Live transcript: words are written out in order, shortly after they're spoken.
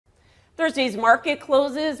Thursday's market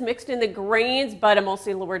closes mixed in the grains, but a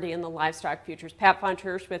mostly lower day in the livestock futures. Pat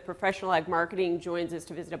Fontersch with Professional Ag Marketing joins us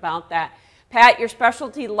to visit about that. Pat, your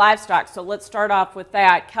specialty livestock, so let's start off with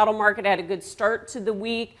that. Cattle market had a good start to the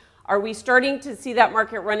week. Are we starting to see that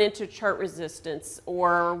market run into chart resistance,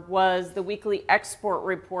 or was the weekly export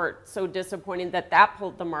report so disappointing that that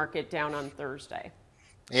pulled the market down on Thursday?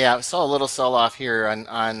 Yeah, I saw a little sell-off here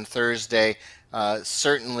on Thursday.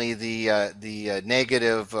 Certainly the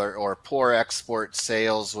negative or poor export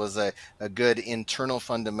sales was a good internal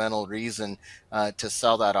fundamental reason to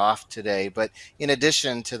sell that off today. But in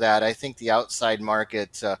addition to that, I think the outside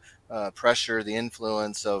market pressure, the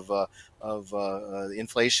influence of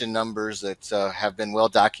inflation numbers that have been well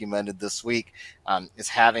documented this week is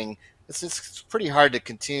having it's pretty hard to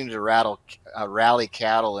continue to rally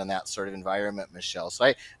cattle in that sort of environment, Michelle. So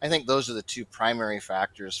I think those are the two primary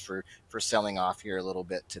factors for selling off here a little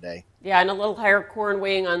bit today. Yeah, and a little higher corn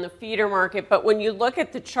weighing on the feeder market. But when you look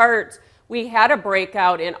at the charts, we had a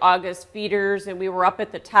breakout in August feeders, and we were up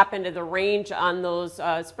at the top end of the range on those,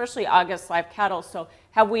 especially August live cattle. So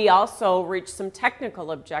have we also reached some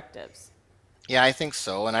technical objectives? Yeah, I think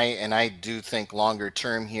so, and I do think longer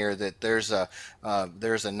term here that there's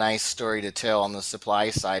a nice story to tell on the supply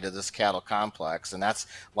side of this cattle complex, and that's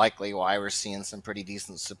likely why we're seeing some pretty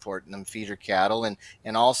decent support in them feeder cattle, and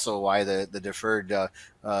also why the deferred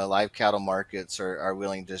live cattle markets are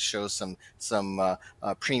willing to show some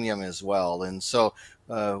premium as well, and so.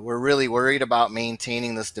 We're really worried about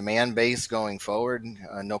maintaining this demand base going forward,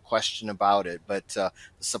 no question about it. But the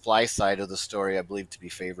supply side of the story, I believe, to be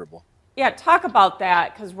favorable. Yeah, talk about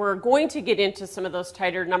that, because we're going to get into some of those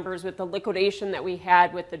tighter numbers with the liquidation that we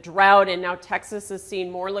had with the drought, and now Texas is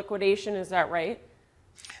seeing more liquidation. Is that right?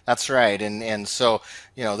 That's right, and so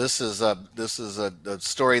this is a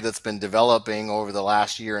story that's been developing over the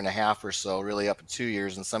last year and a half or so, really up to 2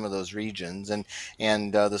 years in some of those regions,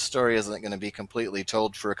 and the story isn't going to be completely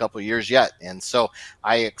told for a couple of years yet. And so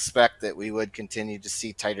I expect that we would continue to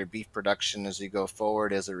see tighter beef production as we go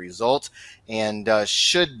forward as a result, and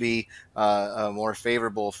should be more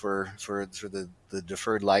favorable for the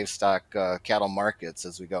deferred livestock cattle markets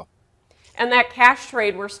as we go. And that cash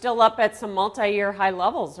trade, we're still up at some multi-year high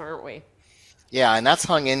levels, aren't we? Yeah, and that's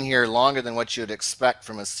hung in here longer than what you'd expect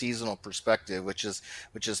from a seasonal perspective, which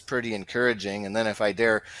is pretty encouraging. And then if I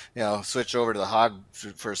dare, switch over to the hog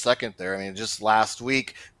for a second there. I mean, just last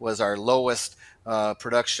week was our lowest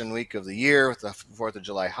production week of the year with the Fourth of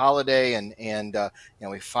July holiday, and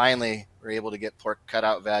we finally were able to get pork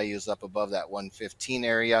cutout values up above that 115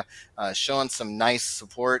 area, showing some nice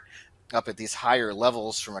support up at these higher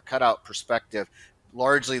levels from a cutout perspective,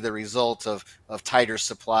 largely the result of tighter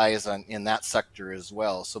supplies in that sector as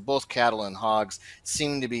well. So both cattle and hogs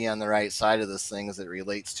seem to be on the right side of this thing as it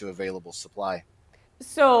relates to available supply.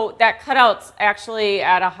 So that cutout's actually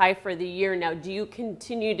at a high for the year now. Do you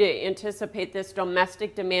continue to anticipate this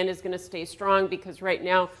domestic demand is going to stay strong? Because right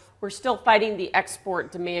now we're still fighting the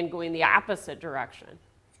export demand going the opposite direction.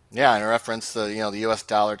 Yeah, in reference to the U.S.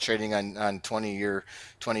 dollar trading on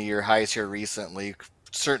 20-year highs here recently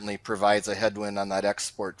certainly provides a headwind on that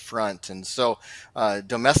export front, and so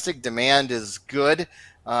domestic demand is good,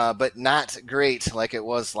 but not great like it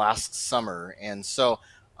was last summer, and so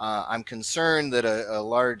I'm concerned that a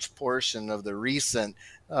large portion of the recent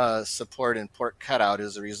support in pork cutout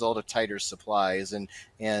is a result of tighter supplies, and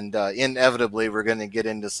inevitably we're going to get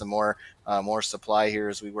into some more supply here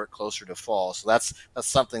as we work closer to fall. So that's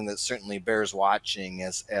something that certainly bears watching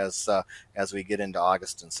as we get into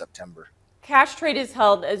August and September. Cash trade is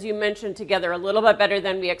held, as you mentioned, together a little bit better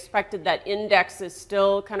than we expected. That index is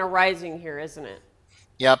still kind of rising here, isn't it?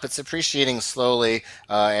 Yep, it's appreciating slowly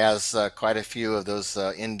as quite a few of those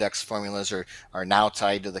index formulas are now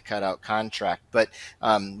tied to the cutout contract. But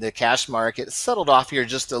the cash market settled off here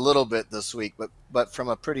just a little bit this week, but from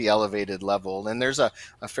a pretty elevated level. And there's a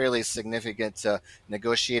fairly significant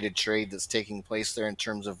negotiated trade that's taking place there in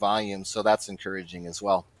terms of volume, so that's encouraging as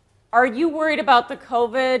well. Are you worried about the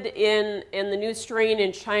COVID in the new strain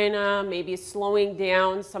in China, maybe slowing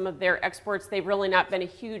down some of their exports? They've really not been a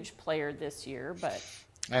huge player this year, but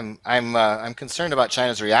I'm concerned about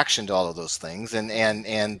China's reaction to all of those things, and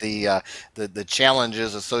the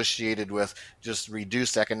challenges associated with just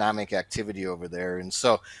reduced economic activity over there. And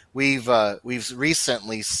so we've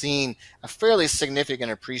recently seen a fairly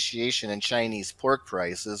significant appreciation in Chinese pork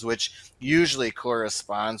prices, which usually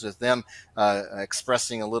corresponds with them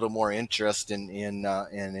expressing a little more interest in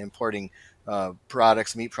importing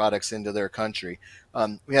meat products into their country.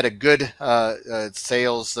 We had a good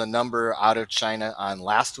sales number out of China on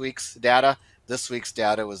last week's data, this week's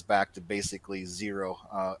data was back to basically zero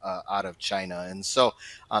out of China. And so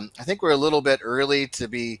I think we're a little bit early to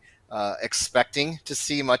be expecting to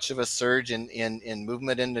see much of a surge in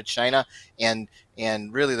movement into China. And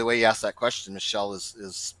really the way you asked that question, Michelle,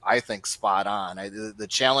 is I think spot on. The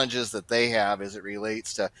challenges that they have as it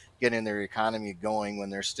relates to getting their economy going when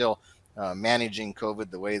they're still managing COVID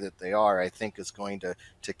the way that they are, I think is going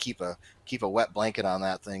to keep a wet blanket on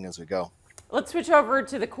that thing as we go. Let's switch over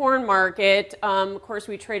to the corn market. Of course,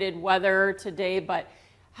 we traded weather today, but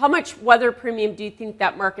how much weather premium do you think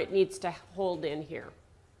that market needs to hold in here?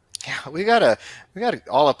 Yeah, we got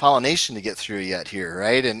all of pollination to get through yet here,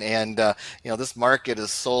 right? And this market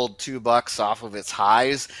has sold $2 off of its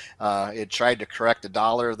highs. It tried to correct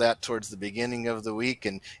 $1 of that towards the beginning of the week,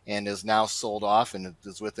 and is now sold off and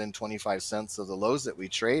is within 25 cents of the lows that we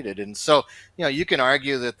traded. And so, you can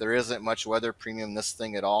argue that there isn't much weather premium in this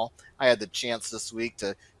thing at all. I had the chance this week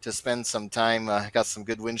to spend some time, got some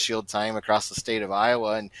good windshield time across the state of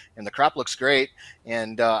Iowa, and the crop looks great.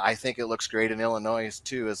 And I think it looks great in Illinois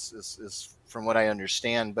too, is from what I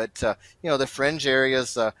understand. But the fringe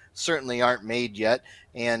areas certainly aren't made yet,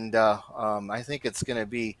 and I think it's going to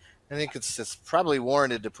be. I think it's probably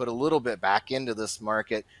warranted to put a little bit back into this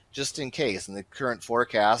market just in case. And the current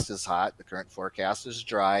forecast is hot. The current forecast is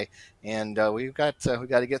dry, and we got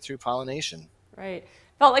to get through pollination. Right.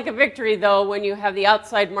 Felt like a victory, though, when you have the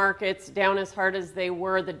outside markets down as hard as they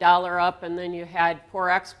were, the dollar up, and then you had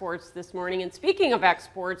poor exports this morning. And speaking of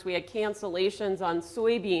exports, we had cancellations on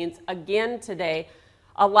soybeans again today.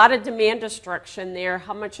 A lot of demand destruction there.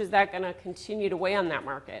 How much is that going to continue to weigh on that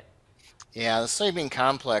market? Yeah, the soybean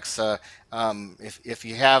complex, if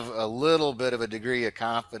you have a little bit of a degree of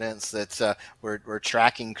confidence that we're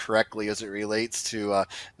tracking correctly as it relates to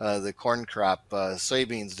the corn crop,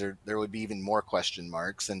 soybeans, there would be even more question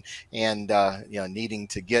marks. And needing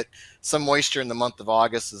to get some moisture in the month of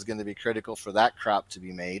August is going to be critical for that crop to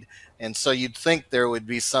be made. And so you'd think there would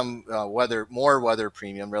be some more weather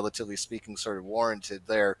premium, relatively speaking, sort of warranted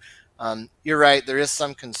there. You're right. There is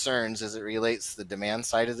some concerns as it relates to the demand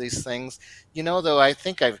side of these things. Though, I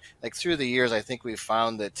think through the years, I think we've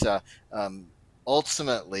found that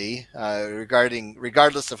ultimately,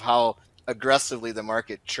 regardless of how aggressively the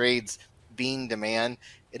market trades bean demand,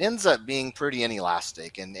 it ends up being pretty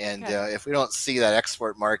inelastic. And Okay. if we don't see that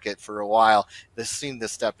export market for a while, this seems to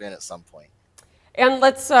step in at some point. And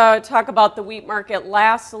let's talk about the wheat market.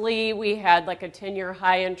 Lastly, we had like a 10-year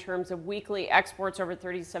high in terms of weekly exports, over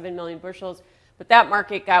 37 million bushels. But that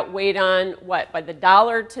market got weighed on, by the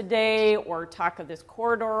dollar today, or talk of this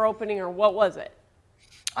corridor opening, or what was it?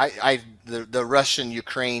 The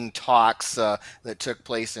Russian-Ukraine talks that took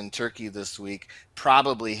place in Turkey this week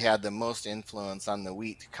probably had the most influence on the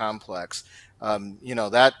wheat complex.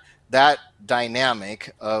 That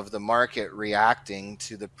dynamic of the market reacting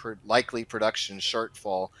to the likely production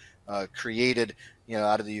shortfall created,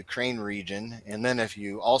 out of the Ukraine region. And then if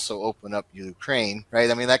you also open up Ukraine, right?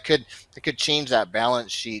 I mean, that could change that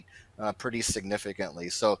balance sheet pretty significantly.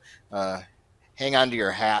 So hang on to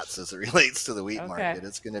your hats as it relates to the wheat market.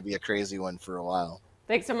 It's going to be a crazy one for a while.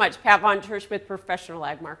 Thanks so much, Pat Von Tersch with Professional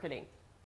Ag Marketing.